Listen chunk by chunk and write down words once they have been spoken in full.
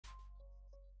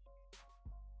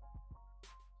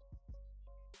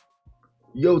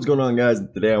Yo, what's going on, guys?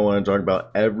 Today I want to talk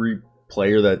about every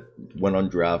player that went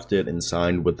undrafted and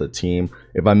signed with the team.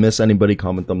 If I miss anybody,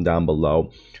 comment them down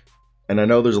below. And I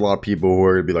know there's a lot of people who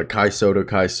are going to be like, Kai Soto,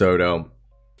 Kai Soto.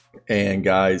 And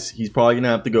guys, he's probably going to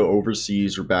have to go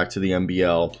overseas or back to the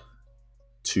NBL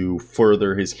to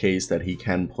further his case that he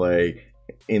can play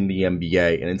in the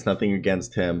NBA. And it's nothing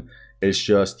against him. It's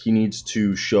just he needs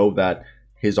to show that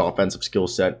his offensive skill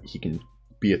set, he can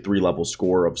be a three-level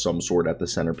scorer of some sort at the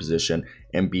center position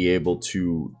and be able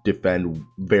to defend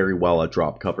very well at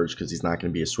drop coverage because he's not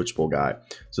going to be a switch pull guy.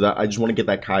 So that I just want to get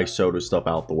that Kai Soto stuff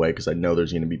out the way because I know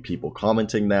there's going to be people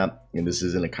commenting that, and this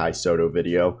isn't a Kai Soto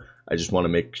video. I just want to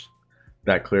make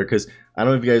that clear because I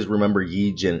don't know if you guys remember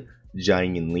Yi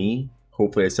Jian Lee.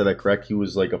 Hopefully I said that correct. He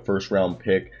was like a first-round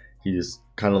pick. He's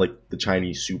kind of like the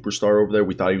Chinese superstar over there.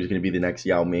 We thought he was going to be the next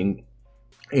Yao Ming.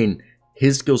 And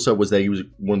his skill set was that he was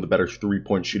one of the better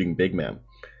three-point shooting big men.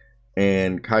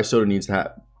 And Kai Soto needs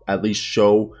to at least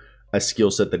show a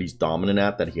skill set that he's dominant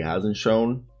at that he hasn't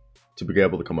shown to be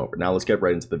able to come over. Now let's get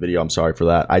right into the video. I'm sorry for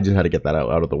that. I just had to get that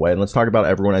out of the way. And let's talk about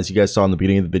everyone. As you guys saw in the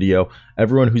beginning of the video,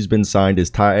 everyone who's been signed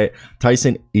is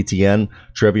Tyson Etienne,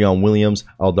 Trevion Williams,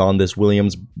 Aldontis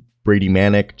Williams, Brady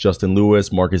Manick, Justin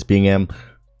Lewis, Marcus Bingham,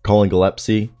 Colin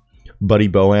Gillespie, Buddy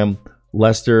Boehm,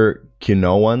 Lester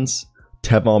Quinones,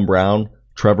 Tevon Brown,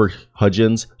 Trevor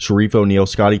Hudgens, Sharif O'Neal,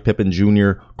 Scottie Pippen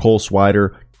Jr., Cole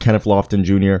Swider, Kenneth Lofton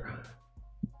Jr.,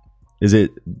 is it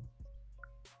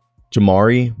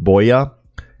Jamari Boya,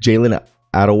 Jalen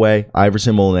Attaway,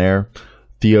 Iverson Molinaire,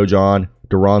 Theo John,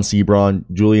 Deron Sebron,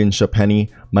 Julian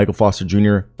Chapenny, Michael Foster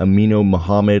Jr., Amino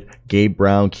Muhammad, Gabe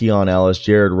Brown, Keon Ellis,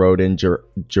 Jared Roden,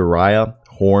 Jariah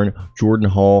Horn, Jordan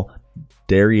Hall,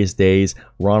 Darius Days,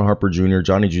 Ron Harper Jr.,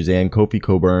 Johnny Juzan, Kofi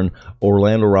Coburn,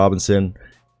 Orlando Robinson,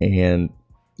 and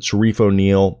Sharif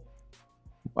O'Neal.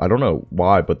 I don't know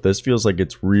why, but this feels like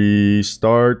it's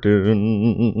restarting.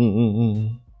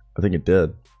 I think it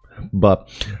did. But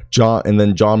John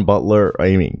Butler,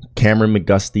 Cameron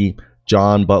McGusty,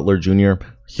 John Butler Jr.,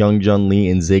 Hyungjun Lee,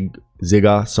 and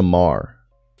Ziga Samar.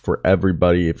 For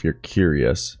everybody, if you're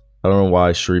curious. I don't know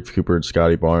why Sharif Cooper and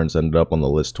Scotty Barnes ended up on the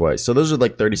list twice. So those are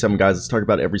like 37 guys. Let's talk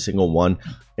about every single one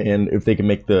and if they can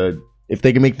make the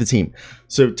team.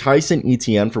 So Tyson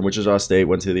Etienne from Wichita State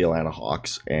went to the Atlanta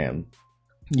Hawks, and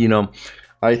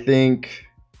I think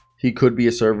he could be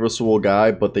a serviceable guy,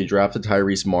 but they drafted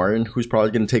Tyrese Martin, who's probably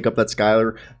going to take up that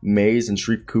Skylar Mays, and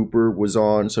Sharif Cooper was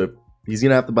on, so he's going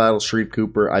to have to battle Sharif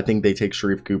Cooper. I think they take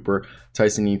Sharif Cooper.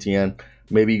 Tyson Etienne,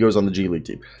 maybe he goes on the G League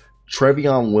team.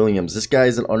 Trevion Williams, this guy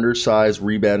is an undersized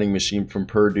rebounding machine from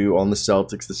Purdue on the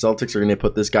Celtics. The Celtics are going to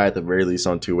put this guy at the very least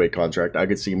on two-way contract. I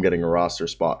could see him getting a roster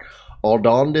spot.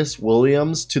 Aldontis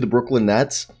Williams to the Brooklyn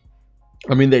Nets.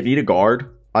 I mean, they need a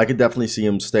guard. I could definitely see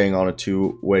him staying on a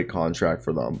two-way contract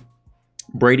for them.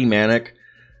 Brady Manick,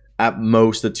 at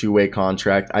most a two-way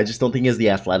contract. I just don't think he has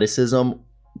the athleticism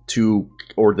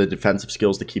or the defensive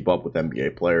skills to keep up with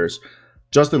NBA players.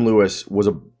 Justin Lewis was,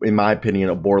 in my opinion,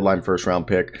 a borderline first-round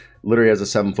pick. Literally has a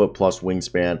 7-foot-plus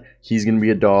wingspan. He's going to be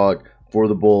a dog for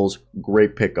the Bulls.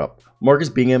 Great pickup. Marcus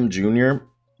Bingham Jr.,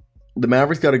 the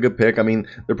Mavericks got a good pick. I mean,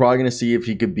 they're probably going to see if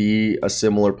he could be a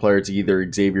similar player to either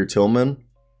Xavier Tillman,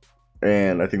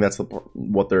 and I think that's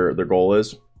what their goal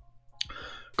is.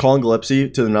 Colin Gillespie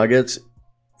to the Nuggets.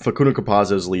 Facundo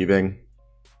Campazzo is leaving,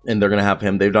 and they're going to have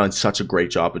him. They've done such a great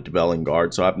job at developing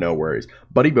guard, so I have no worries.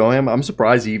 Buddy Boehm, I'm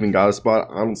surprised he even got a spot.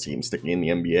 I don't see him sticking in the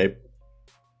NBA.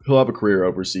 He'll have a career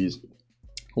overseas.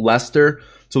 Lester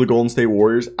to the Golden State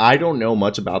Warriors. I don't know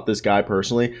much about this guy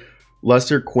personally.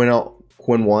 Lester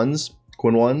Quinones.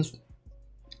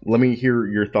 Let me hear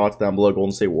your thoughts down below,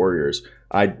 Golden State Warriors.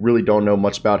 I really don't know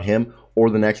much about him.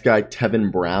 Or the next guy,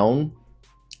 Tevin Brown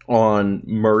on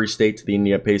Murray State to the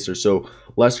Indiana Pacers. So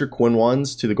Lester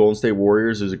Quinones to the Golden State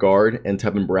Warriors is a guard, and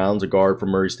Tevin Brown's a guard from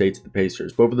Murray State to the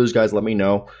Pacers. Both of those guys, let me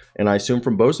know. And I assume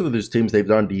from both of those teams, they've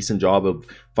done a decent job of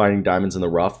finding diamonds in the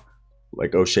rough,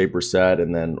 like O'Shea Brissett,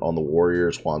 and then on the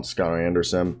Warriors, Juan Scott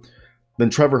Anderson. Then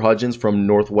Trevor Hudgens from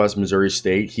Northwest Missouri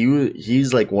State.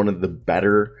 He's like one of the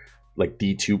better like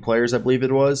D2 players, I believe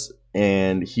it was,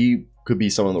 and he could be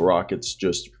someone the Rockets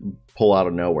just pull out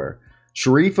of nowhere.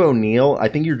 Sharif O'Neal, I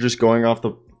think you're just going off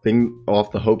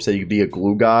the hopes that you could be a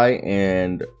glue guy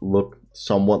and look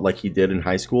somewhat like he did in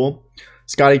high school.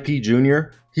 Scottie P Jr.,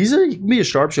 he can be a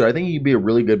sharpshooter. I think he could be a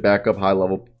really good backup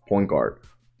high-level point guard.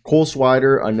 Cole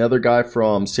Swider, another guy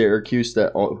from Syracuse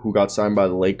who got signed by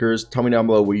the Lakers. Tell me down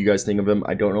below what you guys think of him.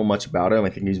 I don't know much about him. I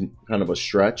think he's kind of a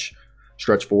stretch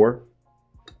 4.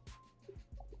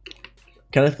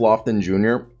 Kenneth Lofton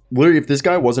Jr. Literally, if this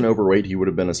guy wasn't overweight, he would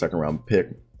have been a second-round pick.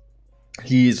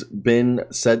 He's been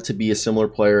said to be a similar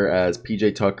player as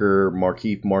PJ Tucker,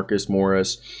 Markieff Marcus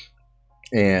Morris,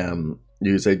 and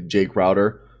you could say Jay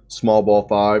Crowder. Small ball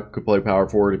 5, could play power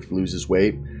forward if he loses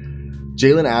weight.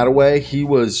 Jalen Attaway, he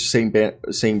was St.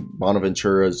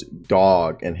 Bonaventura's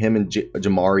dog, and him and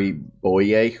Jamari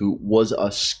Boye, who was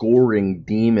a scoring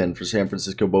demon for San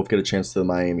Francisco, both get a chance to the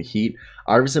Miami Heat.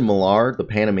 Iverson Millar, the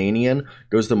Panamanian,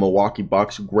 goes to the Milwaukee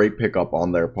Bucks. Great pickup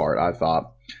on their part, I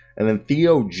thought. And then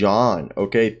Theo John,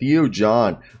 okay, Theo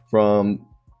John from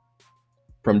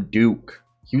Duke.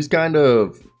 He was kind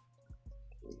of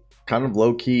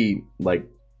low key, like,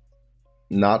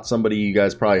 not somebody you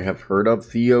guys probably have heard of.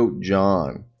 Theo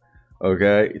John,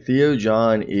 okay? Theo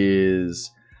John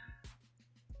is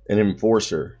an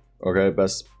enforcer, okay?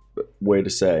 Best way to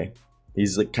say.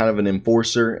 He's like kind of an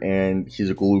enforcer, and he's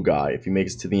a glue guy. If he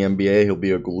makes it to the NBA, he'll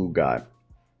be a glue guy.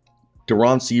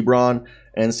 Deron Sebron,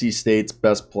 NC State's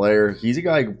best player. He's a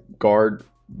guy who guard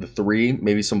the 3,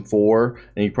 maybe some 4,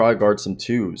 and he probably guards some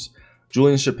 2s.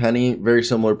 Julian Chapenny, very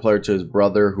similar player to his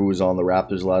brother who was on the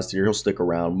Raptors last year. He'll stick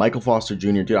around. Michael Foster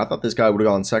Jr., dude, I thought this guy would have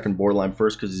gone second, borderline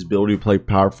first, because his ability to play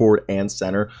power forward and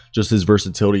center, just his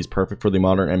versatility is perfect for the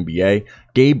modern NBA.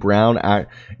 Gabe Brown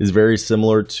is very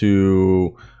similar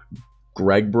to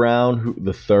Greg Brown,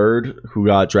 the third, who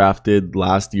got drafted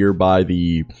last year by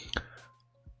the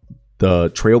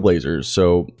Trailblazers.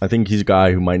 So I think he's a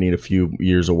guy who might need a few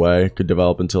years away. Could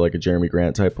develop into like a Jeremy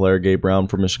Grant type player. Gabe Brown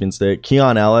from Michigan State.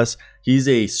 Keon Ellis, he's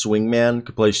a swingman,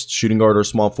 could play shooting guard or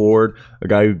small forward. A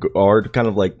guy who guard, kind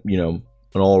of like, you know,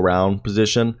 an all-around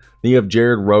position. Then you have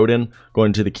Jared Rhoden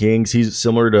going to the Kings. He's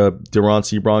similar to Deron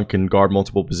Sebron, can guard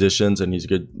multiple positions, and he's a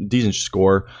good, decent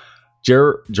scorer.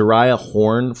 Jariah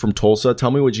Horn from Tulsa.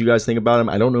 Tell me what you guys think about him.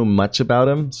 I don't know much about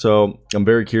him, so I'm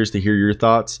very curious to hear your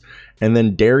thoughts. And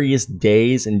then Darius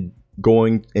Days and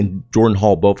Jordan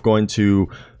Hall, both going to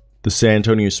the San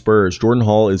Antonio Spurs. Jordan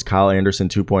Hall is Kyle Anderson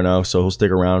 2.0, so he'll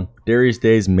stick around. Darius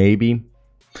Days, maybe.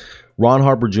 Ron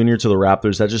Harper Jr. to the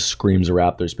Raptors. That just screams a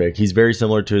Raptors pick. He's very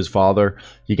similar to his father.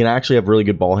 He can actually have really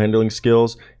good ball handling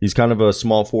skills. He's kind of a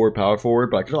small forward, power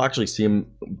forward, but I could actually see him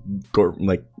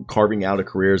carving out a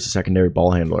career as a secondary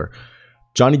ball handler.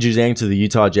 Johnny Juzang to the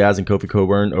Utah Jazz and Kofi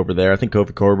Cockburn over there. I think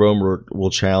Kofi Cockburn will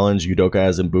challenge Udoka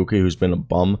Azubuike, who's been a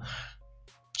bum.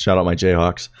 Shout out my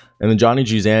Jayhawks. And then Johnny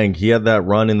Juzang, he had that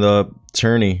run in the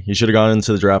tourney. He should have gone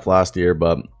into the draft last year,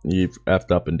 but he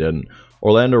effed up and didn't.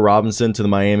 Orlando Robinson to the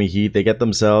Miami Heat. They get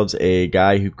themselves a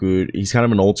guy who he's kind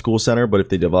of an old school center, but if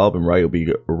they develop him right,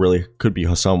 could be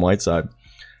Hassan Whiteside.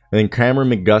 And then Cameron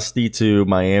McGusty to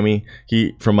Miami.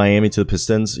 From Miami to the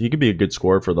Pistons. He could be a good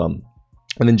scorer for them.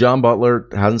 And then John Butler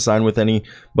hasn't signed with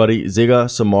anybody. Ziga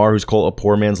Samar, who's called a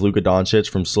poor man's Luka Doncic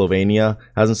from Slovenia,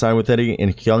 hasn't signed with any.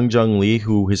 And Hyunjung Lee,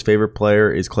 who his favorite player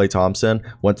is Klay Thompson,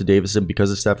 went to Davidson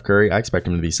because of Steph Curry. I expect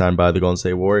him to be signed by the Golden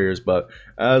State Warriors, but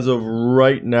as of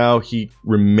right now, he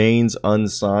remains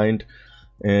unsigned.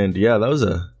 And yeah, that was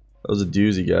a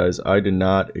doozy, guys. I did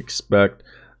not expect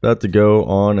that to go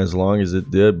on as long as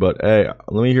it did, but hey,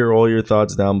 let me hear all your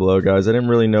thoughts down below, guys. I didn't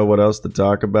really know what else to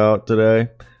talk about today.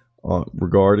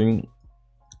 Regarding,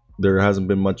 there hasn't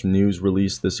been much news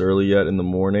released this early yet in the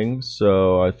morning,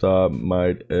 so I thought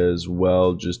might as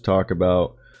well just talk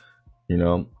about, you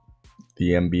know,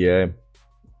 the NBA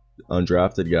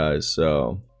undrafted guys.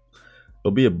 So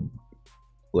it'll be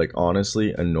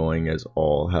honestly annoying as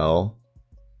all hell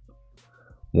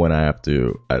when I have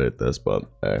to edit this, but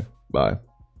hey, bye.